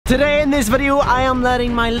Today in this video, I am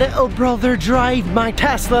letting my little brother drive my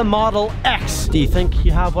Tesla Model X. Do you think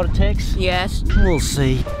you have what it takes? Yes. We'll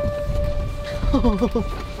see.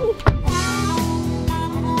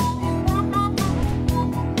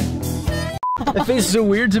 It feels so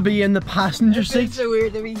weird to be in the passenger seat. It's so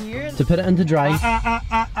weird to be here. To put it into drive.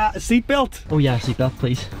 Seatbelt. Oh yeah, seatbelt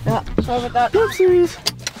please. Yeah, sorry about that.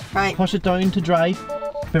 Oopsies. Right. Push it down to drive.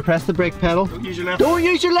 Press the brake pedal. Don't use your left. Don't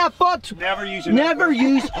use your left foot. Never use your Never left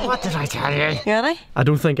use. What did I tell you? Ready? I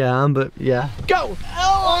don't think I am, but yeah. Go!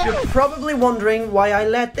 You're probably wondering why I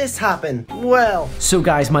let this happen. Well, so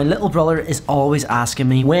guys, my little brother is always asking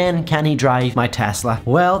me, when can he drive my Tesla?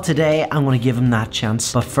 Well, today I'm gonna give him that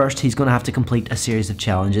chance. But first, he's gonna have to complete a series of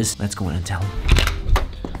challenges. Let's go in and tell him.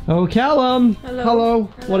 Oh, Callum. Hello. Hello.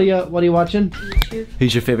 What are you watching? YouTube.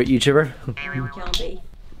 Who's your favorite YouTuber? Can't be.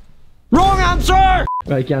 Wrong answer!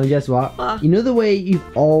 Right, Callum, guess what? What? You know the way you've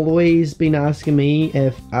always been asking me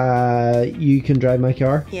if you can drive my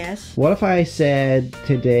car? Yes. What if I said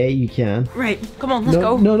today you can? Right. Come on, let's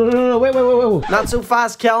go. No, wait. Not so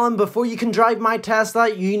fast, Callum. Before you can drive my Tesla,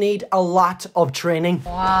 you need a lot of training.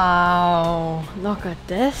 Wow. Look at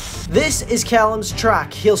this. This is Callum's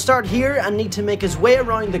track. He'll start here and need to make his way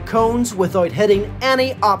around the cones without hitting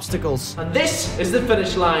any obstacles. And this is the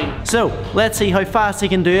finish line. So, let's see how fast he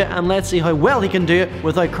can do it and let's see how well he can do it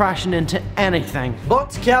without crashing into anything.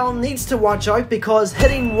 But Callum needs to watch out because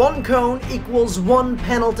hitting one cone equals 1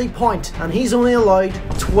 penalty point and he's only allowed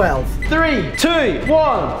 12. 3, 2,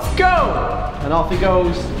 1, go! And off he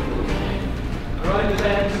goes. Around the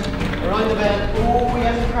bend, around the bend. Oh, he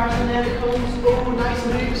hasn't crashed into any cones. Oh, nice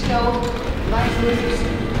moves, Callum. Nice moves,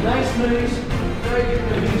 nice moves. Very good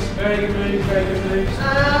moves, very good moves, very good moves.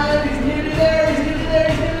 And he's nearly there, he's nearly there,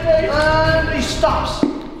 he's nearly there. And he stops.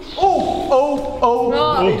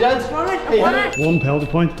 No, He did. He won did. it. 1 penalty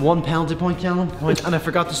point. 1 penalty point, Callum. And I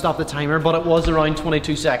forgot to stop the timer, but it was around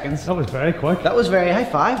 22 seconds. That was very quick. That was very high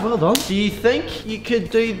five, well done. Do you think you could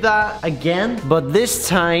do that again? But this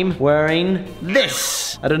time wearing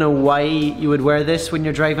this. I don't know why you would wear this when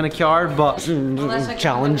you're driving a car, but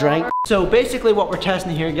challenge, right? So basically what we're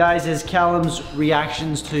testing here, guys, is Callum's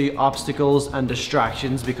reactions to obstacles and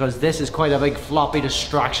distractions, because this is quite a big floppy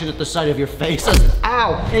distraction at the side of your face.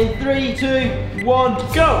 Ow! In 3, 2,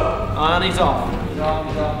 1, go! And he's off. He's off,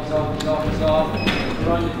 he's off, he's off, he's off, he's off.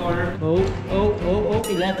 Around the corner. Oh,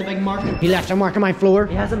 he left a big mark. He left a mark on my floor.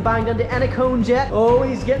 He hasn't banged into any cones yet. Oh,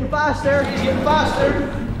 he's getting faster. He's getting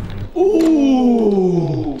faster.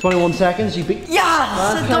 Ooh! 21 seconds, you beat.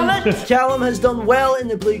 Yes, I've done it. Callum has done well in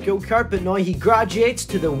the blue go-kart, but now he graduates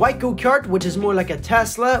to the white go-kart, which is more like a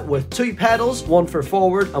Tesla with 2 pedals, 1 for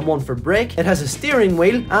forward and 1 for brake. It has a steering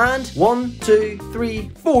wheel and 1, 2, 3,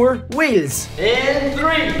 4 wheels. In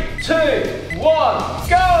 3, 2, 1,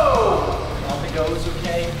 go! Off it goes,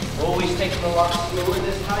 okay. Always taking a lot slower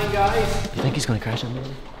this time, guys. Do you think he's gonna crash into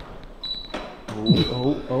me?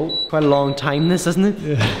 Oh. Quite a long time this, isn't it?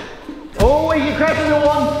 Yeah. Oh, he crashed into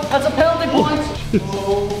 1. That's a penalty point.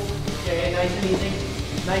 Okay, nice and easy.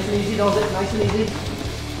 Nice and easy does it, nice and easy.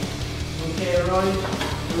 Okay, around.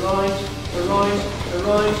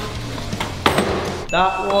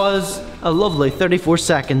 That was a lovely 34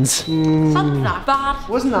 seconds. Not that bad.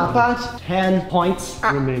 Wasn't that bad? 10 points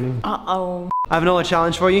remaining. Uh-oh. I have another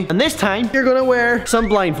challenge for you. And this time, you're gonna wear some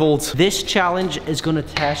blindfolds. This challenge is gonna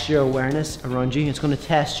test your awareness around you. It's gonna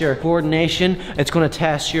test your coordination. It's gonna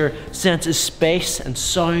test your sense of space and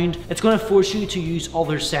sound. It's gonna force you to use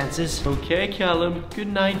other senses. Okay, Callum, good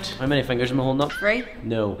night. How many fingers am I holding up? 3.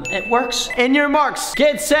 No. It works. In your marks.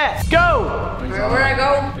 Get set. Go! Where I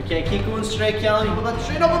go? Okay, keep going straight, Callum.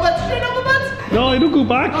 Straight up a bit. No, don't go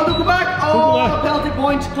back. Oh, don't go back. Oh, penalty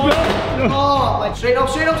point. Oh, like straight up.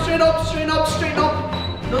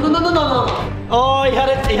 No. Oh, he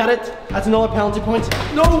had it. That's another penalty point.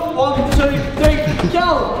 No, 1, 2, 3,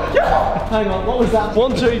 Callum. Hang on, what was that?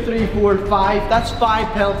 1, 2, 3, 4, 5. That's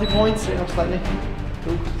 5 penalty points. Straight up slightly.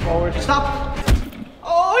 Go forward. Stop.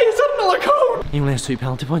 Oh, he's hit another cone. He only has 2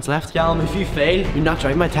 penalty points left. Callum, if you fail, you're not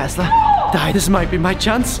driving my Tesla. Die, this might be my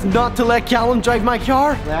chance not to let Callum drive my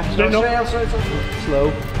car. Left, straight.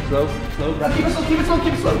 Slow. Keep it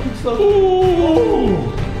slow.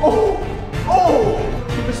 Oh!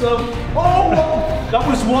 Keep it slow. Oh! That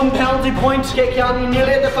was 1 penalty point. Okay, Callum, you're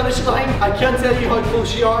nearly at the finish line. I can't tell you how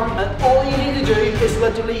close you are. And all you need to do is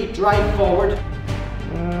literally drive forward.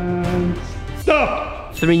 And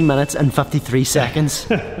stop. 3 minutes and 53 seconds.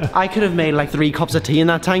 I could have made like 3 cups of tea in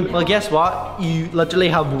that time. Well, guess what? You literally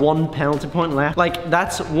have 1 penalty point left. Like,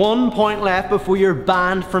 that's 1 point left before you're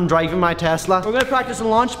banned from driving my Tesla. We're gonna practice a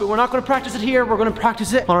launch, but we're not gonna practice it here. We're gonna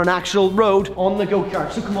practice it on an actual road on the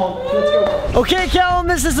go-kart. So come on, let's go. Okay, Callum,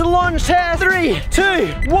 this is the launch test. 3, 2,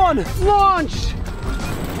 1, launch!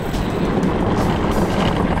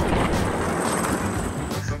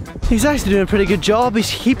 He's actually doing a pretty good job. He's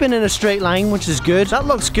keeping in a straight line, which is good. That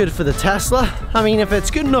looks good for the Tesla. I mean, if it's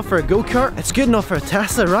good enough for a go-kart, it's good enough for a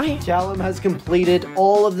Tesla, right? Callum has completed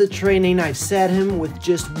all of the training I've set him with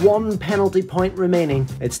just 1 penalty point remaining.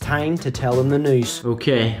 It's time to tell him the news.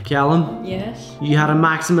 Okay, Callum. Yes? You had a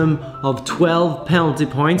maximum of 12 penalty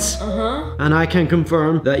points. And I can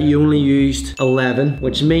confirm that you only used 11,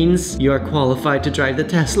 which means you are qualified to drive the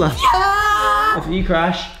Tesla. Yeah! If you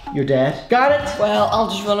crash, you're dead. Got it? Well, I'll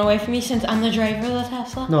just run away from you since I'm the driver of the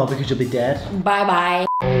Tesla. No, because you'll be dead. Bye-bye.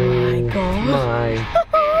 Oh my god. My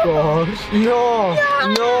gosh. No.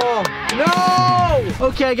 No. No.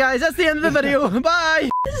 Okay, guys, that's the end of the video. Bye.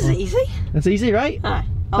 This is easy. It's easy, right? Aye.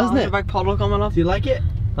 Doesn't it? A big puddle coming up. Do you like it?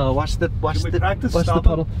 Oh, watch the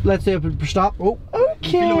puddle. Let's do a stop. Oh,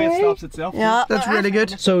 okay. Feel the way it stops itself. Yeah. That's really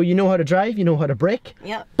good. So you know how to drive, you know how to brake.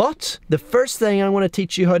 Yeah. But the first thing I want to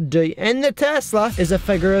teach you how to do in the Tesla is a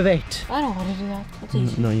figure of 8. I don't want to do that. That's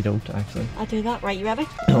easy. No, you don't actually. I do that. Right, you ready?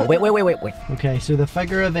 No, wait. Okay, so the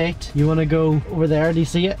figure of 8, you want to go over there. Do you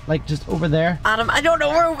see it? Like just over there. Adam, I don't know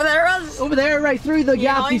where over there is. Over there, right through the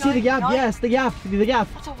Yeah, gap. Do you see the gap? no. Yes, the gap. The gap.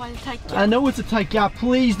 That's a wild tight I know it's a tight gap.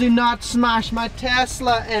 Please do not smash my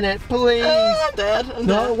Tesla in it, please. I'm dead.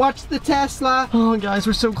 No, watch the Tesla. Oh, guys,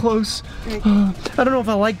 we're so close. I don't know if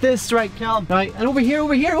I like this. Right, Callum. Right, and over here.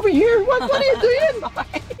 What are you doing?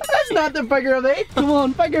 That's not the figure of 8. Come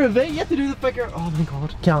on, figure of 8. You have to do the figure. Oh my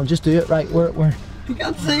God. Callum, just do it. Right, we're. You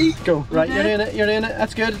can't see. Go. Right, you're doing it.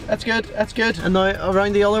 That's good. And now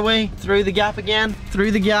around the other way, through the gap again.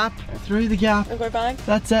 Through the gap. I'm going back.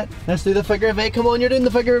 That's it. Let's do the figure of 8. Come on, you're doing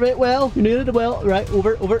the figure of 8 well. You're doing it well. Right,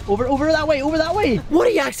 over that way. What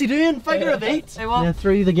are you actually doing? Figure of 8. Say what? Yeah,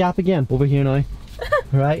 through the gap again. Over here now.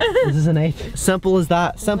 Right, this is an 8. Simple as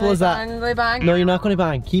that. Bang. No, you're not going to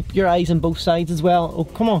bang. Keep your eyes on both sides as well. Oh,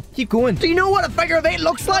 come on. Keep going. Do you know what a figure of 8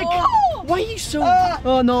 looks like? Oh. Why are you so...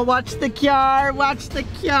 oh no, watch the car.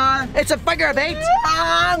 It's a figure of 8.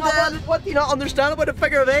 What do you not understand about a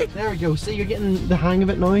figure of 8? There we go. See, you're getting the hang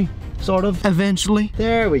of it now. Sort of. Eventually.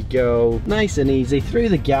 There we go. Nice and easy. Through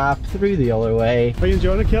the gap, through the other way. Are you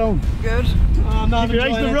enjoying it, Callum? Good. Oh, man, keep your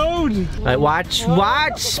eyes on the road. Right, watch,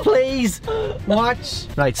 please. Watch.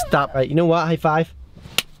 Right, stop. Right, you know what? High five.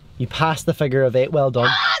 You passed the figure of 8. Well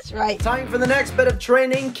done. That's right. Time for the next bit of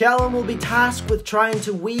training. Callum will be tasked with trying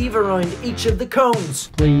to weave around each of the cones.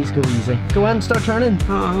 Please go easy. Go on, start turning.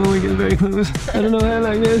 Oh, we're getting very close. I don't know how I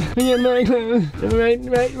like this. I'm getting very close. Right.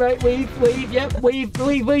 Weave. Yep,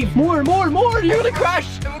 weave. More. You're gonna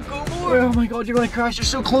crash. Oh my God, you're gonna crash. You're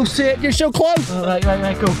so close to it. You're so close. Right.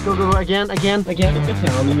 Go. Again.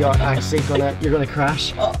 Callum, you're actually you're gonna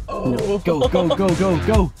crash. No.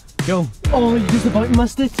 Go. Oh, you just about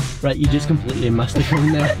missed it. Right, you just completely missed the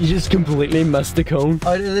cone there. You just completely missed the cone.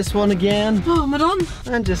 Out of this one again. Oh, am I done?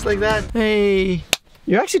 And just like that. Hey.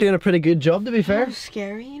 You're actually doing a pretty good job, to be fair. That was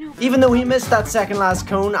scary, you know. Even though he missed that second last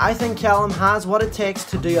cone, I think Callum has what it takes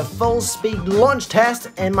to do a full speed launch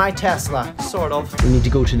test in my Tesla. Sort of. We need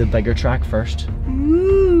to go to the bigger track first.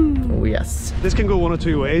 Oh yes. This can go one of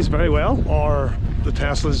two ways very well, or the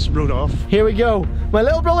Tesla's rode off. Here we go. My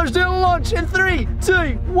little brother's doing a launch in 3,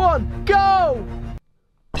 2, 1, go!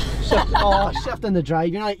 Shift in the drive.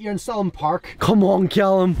 You're in Salem Park. Come on,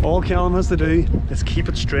 Callum. All Callum has to do is keep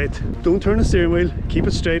it straight. Don't turn the steering wheel, keep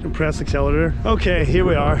it straight and press the accelerator. Okay, here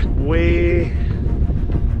we are. Way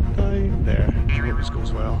down there. I hope this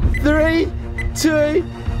goes well. 3, 2,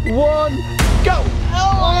 1, go!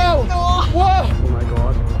 Oh! Whoa! Oh my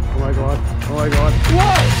god.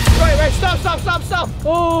 Whoa! Right, stop!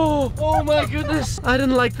 Oh my goodness. I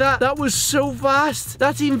didn't like that. That was so fast.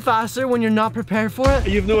 That's even faster when you're not prepared for it.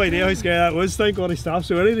 You have no idea how scary that was. Thank God he stopped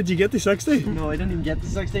so early. Did you get to 60? No, I didn't even get to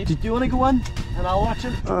 60. Do you want to go in? And I'll watch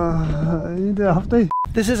it. You do have to.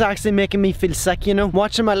 This is actually making me feel sick, you know?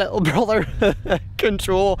 Watching my little brother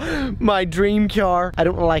control my dream car. I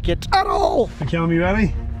don't like it at all. Callum, you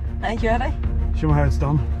ready? Thank you, ready? Show me how it's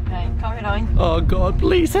done. Okay, calm it down. Oh God,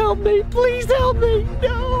 please help me.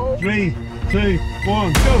 No. 3, 2,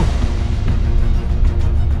 1, go!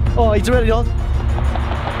 Oh, he's already on.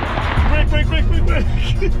 Brake! Brake.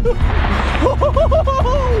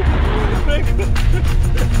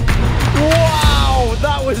 Wow,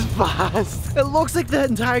 that was was fast. It looks like the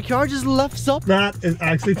entire car just lifts up. That is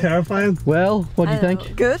actually terrifying. Well, what do you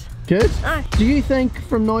think? Good. Good? Aye. Do you think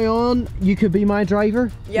from now on you could be my driver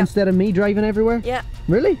instead of me driving everywhere? Yeah.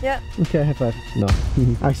 Really? Yeah. Okay, high five. No.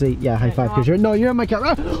 Actually, yeah, high five because you're in my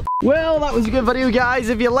car. Well, that was a good video, guys.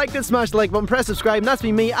 If you liked it, smash the like button, press subscribe. And that's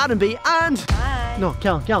been me, Adam B, and Bye. no,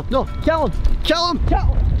 Callum, no, Callum.